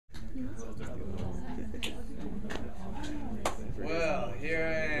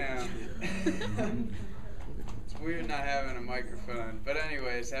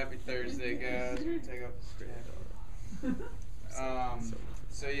anyways, happy Thursday, guys. We'll take off the strand.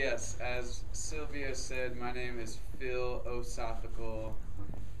 So yes, as Sylvia said, my name is Phil Osophical,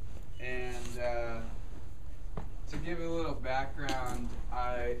 and to give a little background,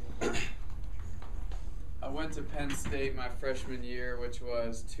 I went to Penn State my freshman year, which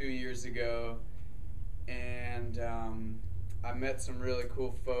was 2 years ago, and I met some really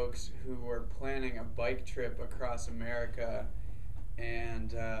cool folks who were planning a bike trip across America,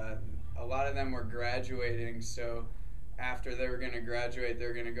 and a lot of them were graduating, so after they were going to graduate, they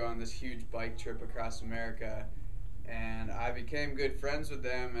were going to go on this huge bike trip across America, and I became good friends with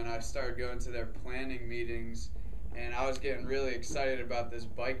them, and I started going to their planning meetings, and I was getting really excited about this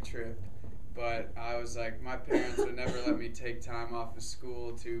bike trip, but I was like, my parents would never let me take time off of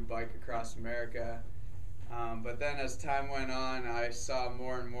school to bike across America. But then as time went on, I saw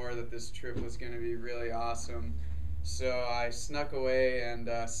more and more that this trip was going to be really awesome. So I snuck away and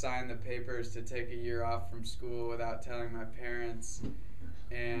signed the papers to take a year off from school without telling my parents.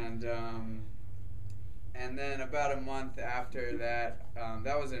 And then about a month after that,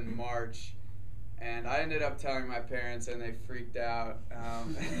 that was in March, and I ended up telling my parents and they freaked out.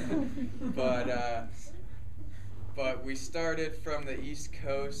 But we started from the East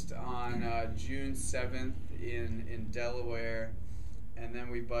Coast on June 7th in Delaware, and then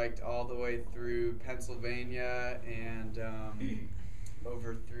we biked all the way through Pennsylvania and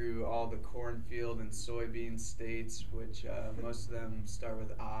over through all the cornfield and soybean states, which most of them start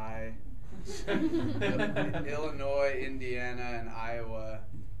with I. Illinois, Indiana, and Iowa.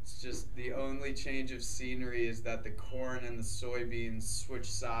 It's just the only change of scenery is that the corn and the soybeans switch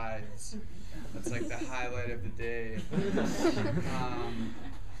sides. That's like the highlight of the day.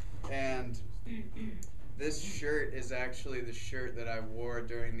 And this shirt is actually the shirt that I wore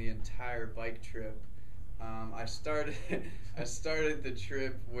during the entire bike trip. I started the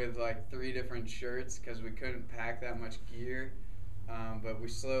trip with like 3 different shirts because we couldn't pack that much gear. But we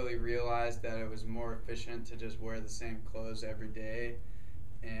slowly realized that it was more efficient to just wear the same clothes every day.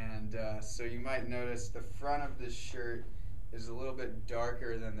 And so you might notice the front of this shirt is a little bit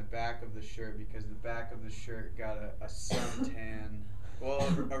darker than the back of the shirt because the back of the shirt got a suntan, well,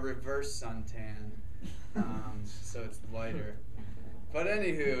 a reverse suntan, so it's lighter. But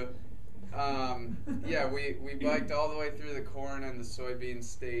anywho, yeah, we biked all the way through the corn and the soybean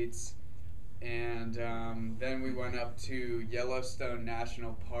states, and then we went up to Yellowstone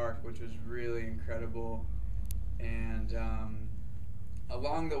National Park, which was really incredible. And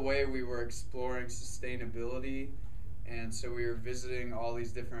along the way, we were exploring sustainability, and so we were visiting all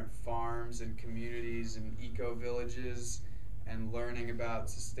these different farms and communities and eco-villages and learning about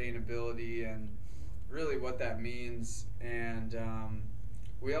sustainability and really what that means. And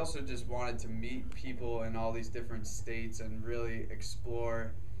we also just wanted to meet people in all these different states and really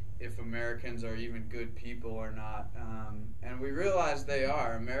explore if Americans are even good people or not. And we realized they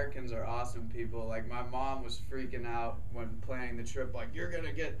are. Americans are awesome people. Like, my mom was freaking out when planning the trip, like, you're going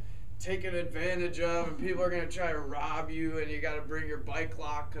to get taken advantage of and people are going to try to rob you and you got to bring your bike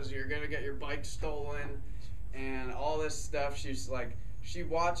lock because you're going to get your bike stolen and all this stuff. She's like, she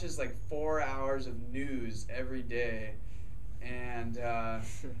watches like 4 hours of news every day, and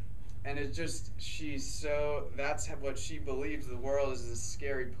it's just, that's what she believes. The world is a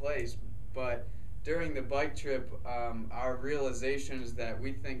scary place. But during the bike trip, our realization is that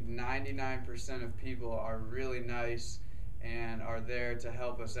we think 99% of people are really nice and are there to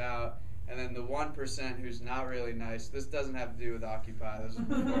help us out. And then the 1% who's not really nice, this doesn't have to do with Occupy, this is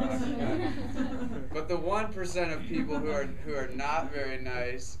before Occupy. But the 1% of people who are not very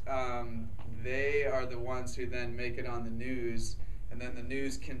nice, they are the ones who then make it on the news. And then the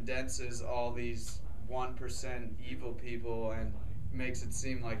news condenses all these 1% evil people and makes it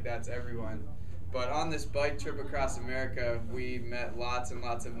seem like that's everyone. But on this bike trip across America, we met lots and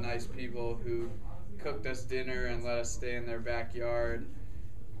lots of nice people who cooked us dinner and let us stay in their backyard.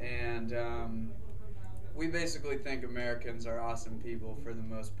 And we basically think Americans are awesome people for the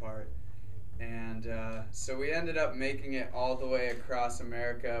most part. And so we ended up making it all the way across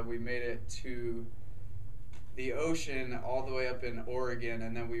America. We made it to the ocean all the way up in Oregon,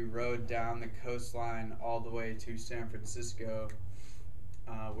 and then we rode down the coastline all the way to San Francisco,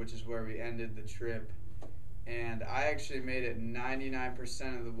 which is where we ended the trip. And I actually made it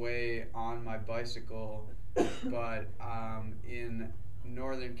 99% of the way on my bicycle, but in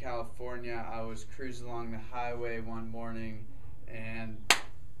Northern California, I was cruising along the highway one morning, and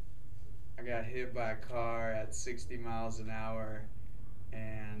I got hit by a car at 60 miles an hour,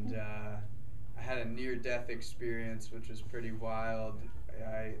 and I had a near-death experience, which was pretty wild.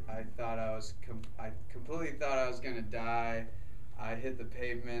 I completely thought I was going to die. I hit the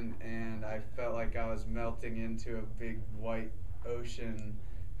pavement and I felt like I was melting into a big white ocean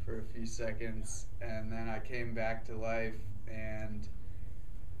for a few seconds, and then I came back to life, and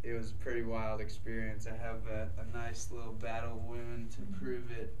it was a pretty wild experience. I have a nice little battle wound to prove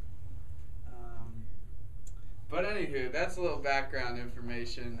it. But anywho, that's a little background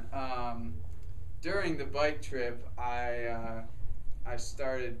information. During the bike trip,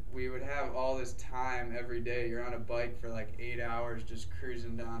 we would have all this time every day. You're on a bike for like 8 hours just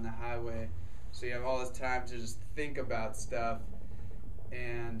cruising down the highway. So you have all this time to just think about stuff.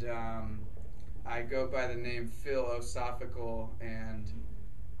 And I go by the name Phil Osophical, and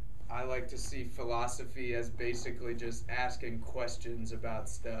I like to see philosophy as basically just asking questions about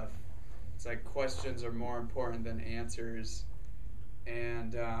stuff. It's like questions are more important than answers.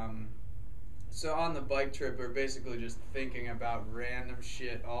 And so on the bike trip, we're basically just thinking about random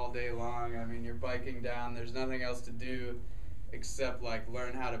shit all day long. I mean, you're biking down, there's nothing else to do except like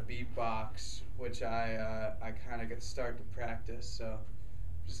learn how to beatbox, which I kind of start to practice. So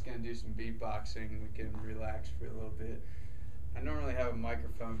I'm just going to do some beatboxing. We can relax for a little bit. I normally have a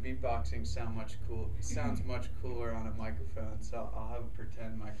microphone. Beatboxing sounds much cooler on a microphone, so I'll have a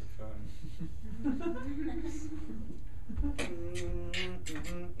pretend microphone.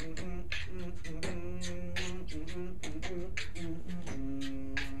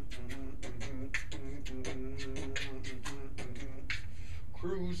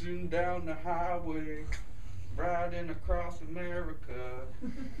 Cruising down the highway, riding across America.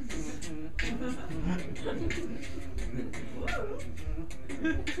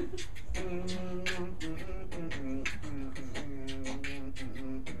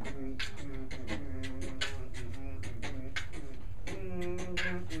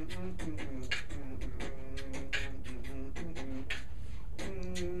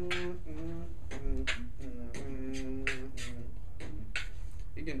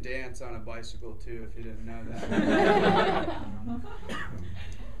 You can dance on a bicycle too if you didn't know that.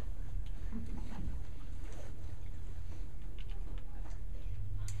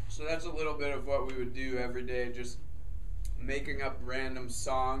 So that's a little bit of what we would do every day, just making up random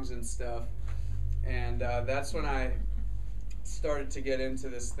songs and stuff. And that's when I started to get into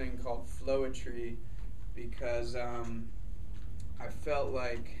this thing called Flowetry, because I felt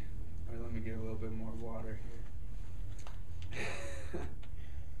like, let me get a little bit more water here.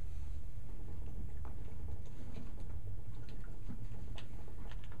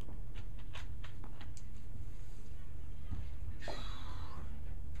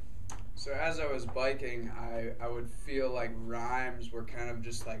 So as I was biking, I would feel like rhymes were kind of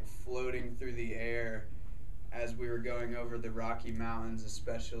just like floating through the air as we were going over the Rocky Mountains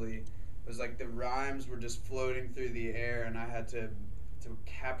especially. It was like the rhymes were just floating through the air, and I had to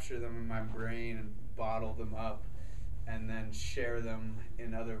capture them in my brain and bottle them up and then share them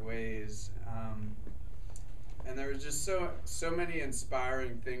in other ways. And there was just so many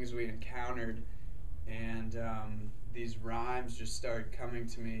inspiring things we encountered, and these rhymes just started coming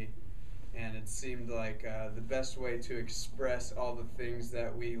to me. And it seemed like the best way to express all the things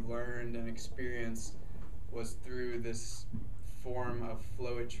that we learned and experienced was through this form of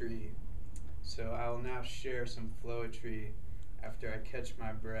Flowetry. So I will now share some Flowetry after I catch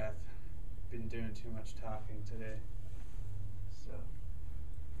my breath. Been doing too much talking today. So,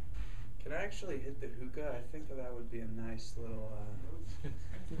 can I actually hit the hookah? I think that would be a nice little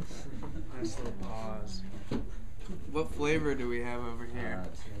pause. What flavor do we have over here?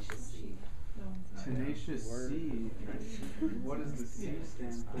 Tenacious C. What does the C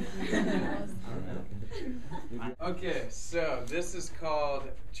stand for? Okay, so this is called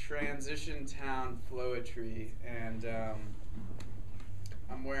Transition Town Flowetry, and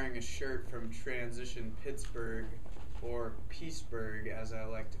I'm wearing a shirt from Transition Pittsburgh, or Peaceburg as I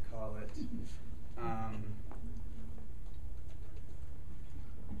like to call it.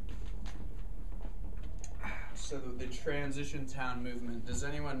 So the Transition Town movement. Does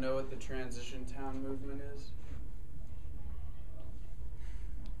anyone know what the Transition Town movement is?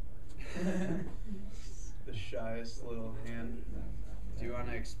 The shyest little hand. Do you want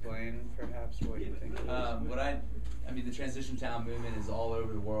to explain perhaps what you think it is? The Transition Town movement is all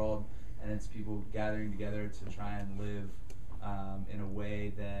over the world, and it's people gathering together to try and live in a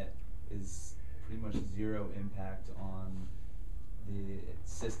way that is pretty much zero impact on the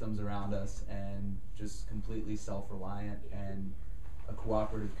systems around us, and just completely self-reliant, and a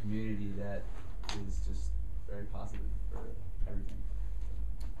cooperative community that is just very positive for everything.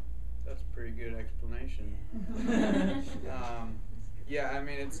 That's a pretty good explanation. Yeah, I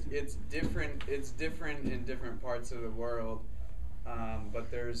mean it's different. It's different in different parts of the world,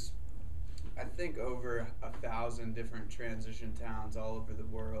 but there's I think, over 1,000 different transition towns all over the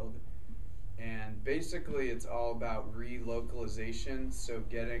world. And basically it's all about relocalization, so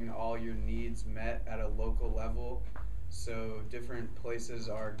getting all your needs met at a local level. So different places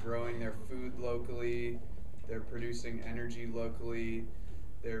are growing their food locally, they're producing energy locally,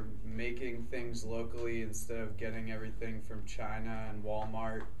 they're making things locally instead of getting everything from China and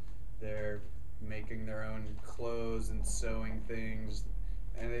Walmart. They're making their own clothes and sewing things.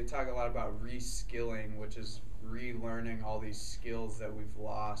 And they talk a lot about reskilling, which is relearning all these skills that we've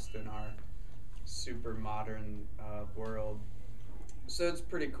lost in our super modern world. So it's a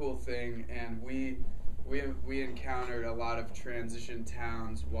pretty cool thing, and we encountered a lot of transition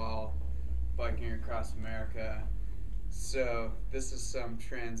towns while biking across America. So this is some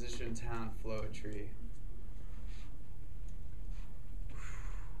transition town Flowetry.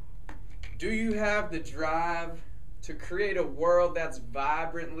 Do you have the drive to create a world that's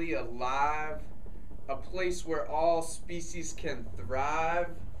vibrantly alive? A place where all species can thrive?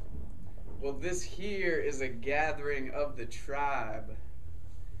 Well, this here is a gathering of the tribe.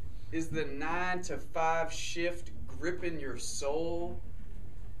 Is the 9 to 5 shift gripping your soul?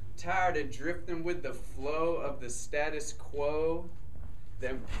 Tired of drifting with the flow of the status quo?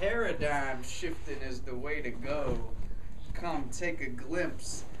 Then paradigm shifting is the way to go. Come take a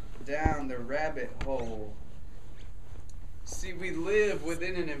glimpse down the rabbit hole. See, we live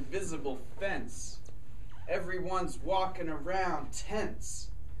within an invisible fence. Everyone's walking around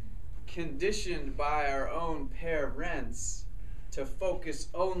tense, conditioned by our own parents to focus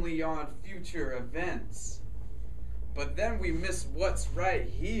only on future events. But then we miss what's right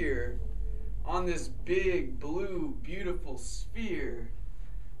here on this big, blue, beautiful sphere.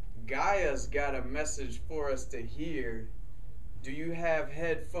 Gaia's got a message for us to hear. Do you have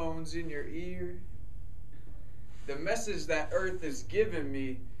headphones in your ear? The message that Earth is giving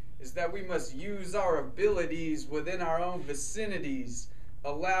me is that we must use our abilities within our own vicinities,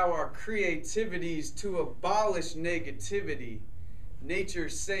 allow our creativities to abolish negativity.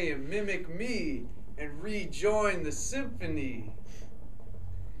 Nature's saying, mimic me and rejoin the symphony.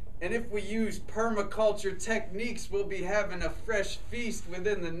 And if we use permaculture techniques, we'll be having a fresh feast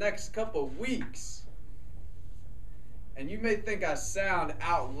within the next couple weeks. And you may think I sound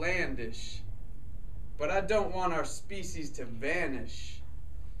outlandish, but I don't want our species to vanish.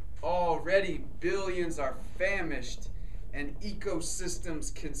 Already billions are famished and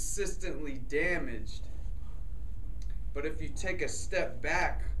ecosystems consistently damaged. But if you take a step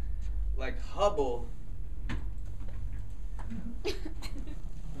back, like Hubble,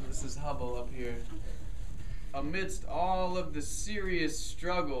 this is Hubble up here, amidst all of the serious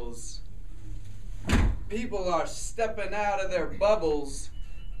struggles, people are stepping out of their bubbles,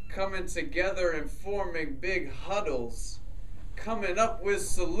 coming together and forming big huddles, coming up with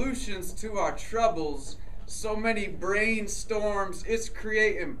solutions to our troubles. So many brainstorms, it's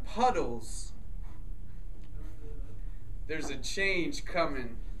creating puddles. There's a change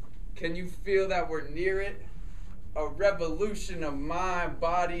coming. Can you feel that we're near it? A revolution of mind,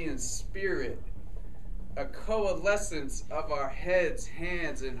 body, and spirit. A coalescence of our heads,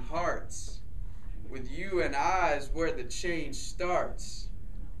 hands, and hearts. With you and I is where the change starts.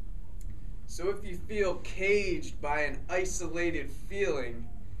 So if you feel caged by an isolated feeling,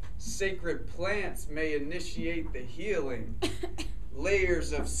 sacred plants may initiate the healing.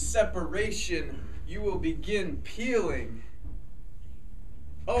 Layers of separation you will begin peeling.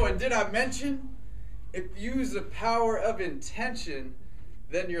 Oh, and did I mention? If you use the power of intention,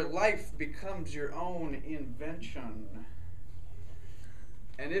 then your life becomes your own invention.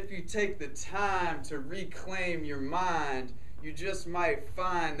 And if you take the time to reclaim your mind, you just might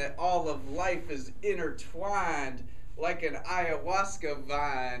find that all of life is intertwined like an ayahuasca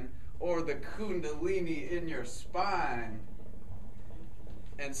vine or the kundalini in your spine.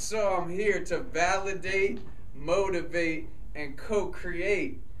 And so I'm here to validate, motivate, and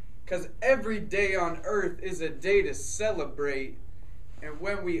co-create. Because every day on earth is a day to celebrate. And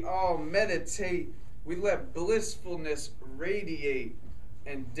when we all meditate, we let blissfulness radiate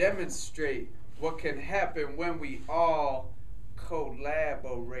and demonstrate what can happen when we all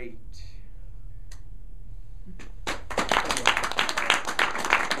collaborate.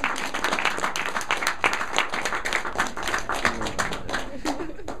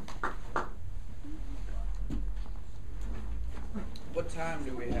 What time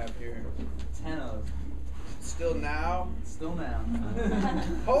do we have here? 10 of. Still now? Still now.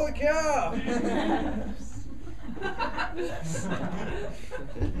 Holy cow!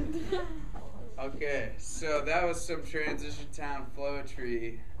 Okay, so that was some transition town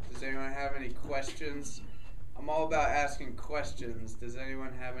Flowetry. Does anyone have any questions I'm all about asking questions. Does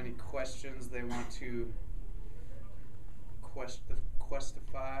anyone have any questions they want to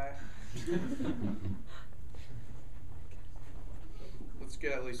questify? Let's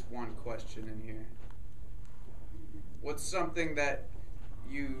get at least one question in here. What's something that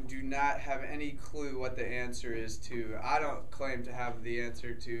you do not have any clue what the answer is to? I don't claim to have the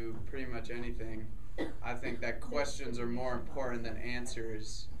answer to pretty much anything. I think that questions are more important than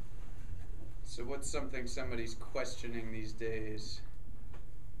answers. So what's something somebody's questioning these days?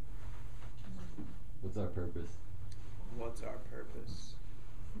 What's our purpose? What's our purpose?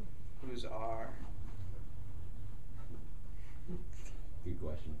 Who's our? Good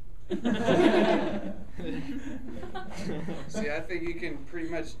question. See, I think you can pretty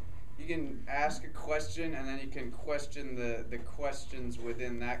much, you can ask a question and then you can question the questions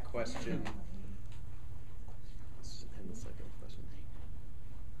within that question.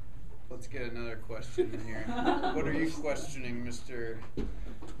 Let's get another question in here. What are you questioning, Mr.?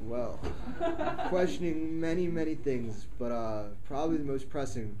 Well, questioning many things, but probably the most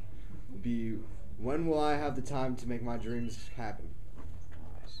pressing would be, when will I have the time to make my dreams happen?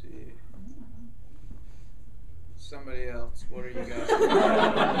 I see. Somebody else, what are you guys?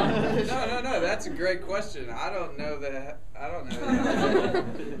 No, that's a great question. I don't know that.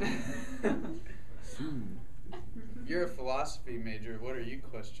 Soon. You're a philosophy major. What are you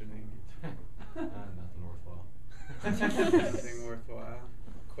questioning? Nothing worthwhile. Nothing worthwhile.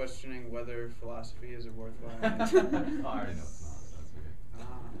 Questioning whether philosophy is a worthwhile major. I already know it's not. That's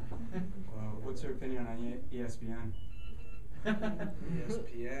okay. Well, what's your opinion on ESPN?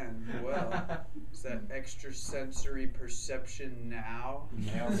 ESPN. Well, is that extrasensory perception now?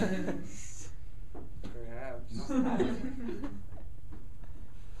 Nailed it. Perhaps.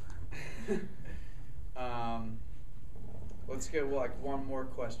 Let's get like one more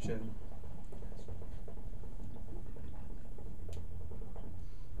question.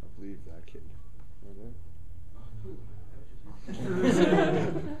 I believe that kid.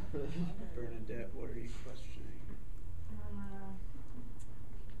 Bernadette, what are you questioning?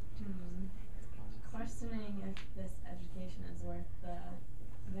 Questioning if this education is worth the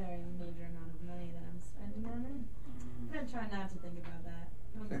very major amount of money that I'm spending on it. I'm gonna try not to think about that.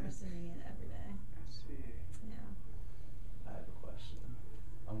 I'm questioning it every day. I see. Yeah. I have a question.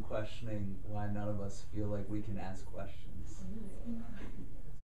 I'm questioning why none of us feel like we can ask questions. Ooh.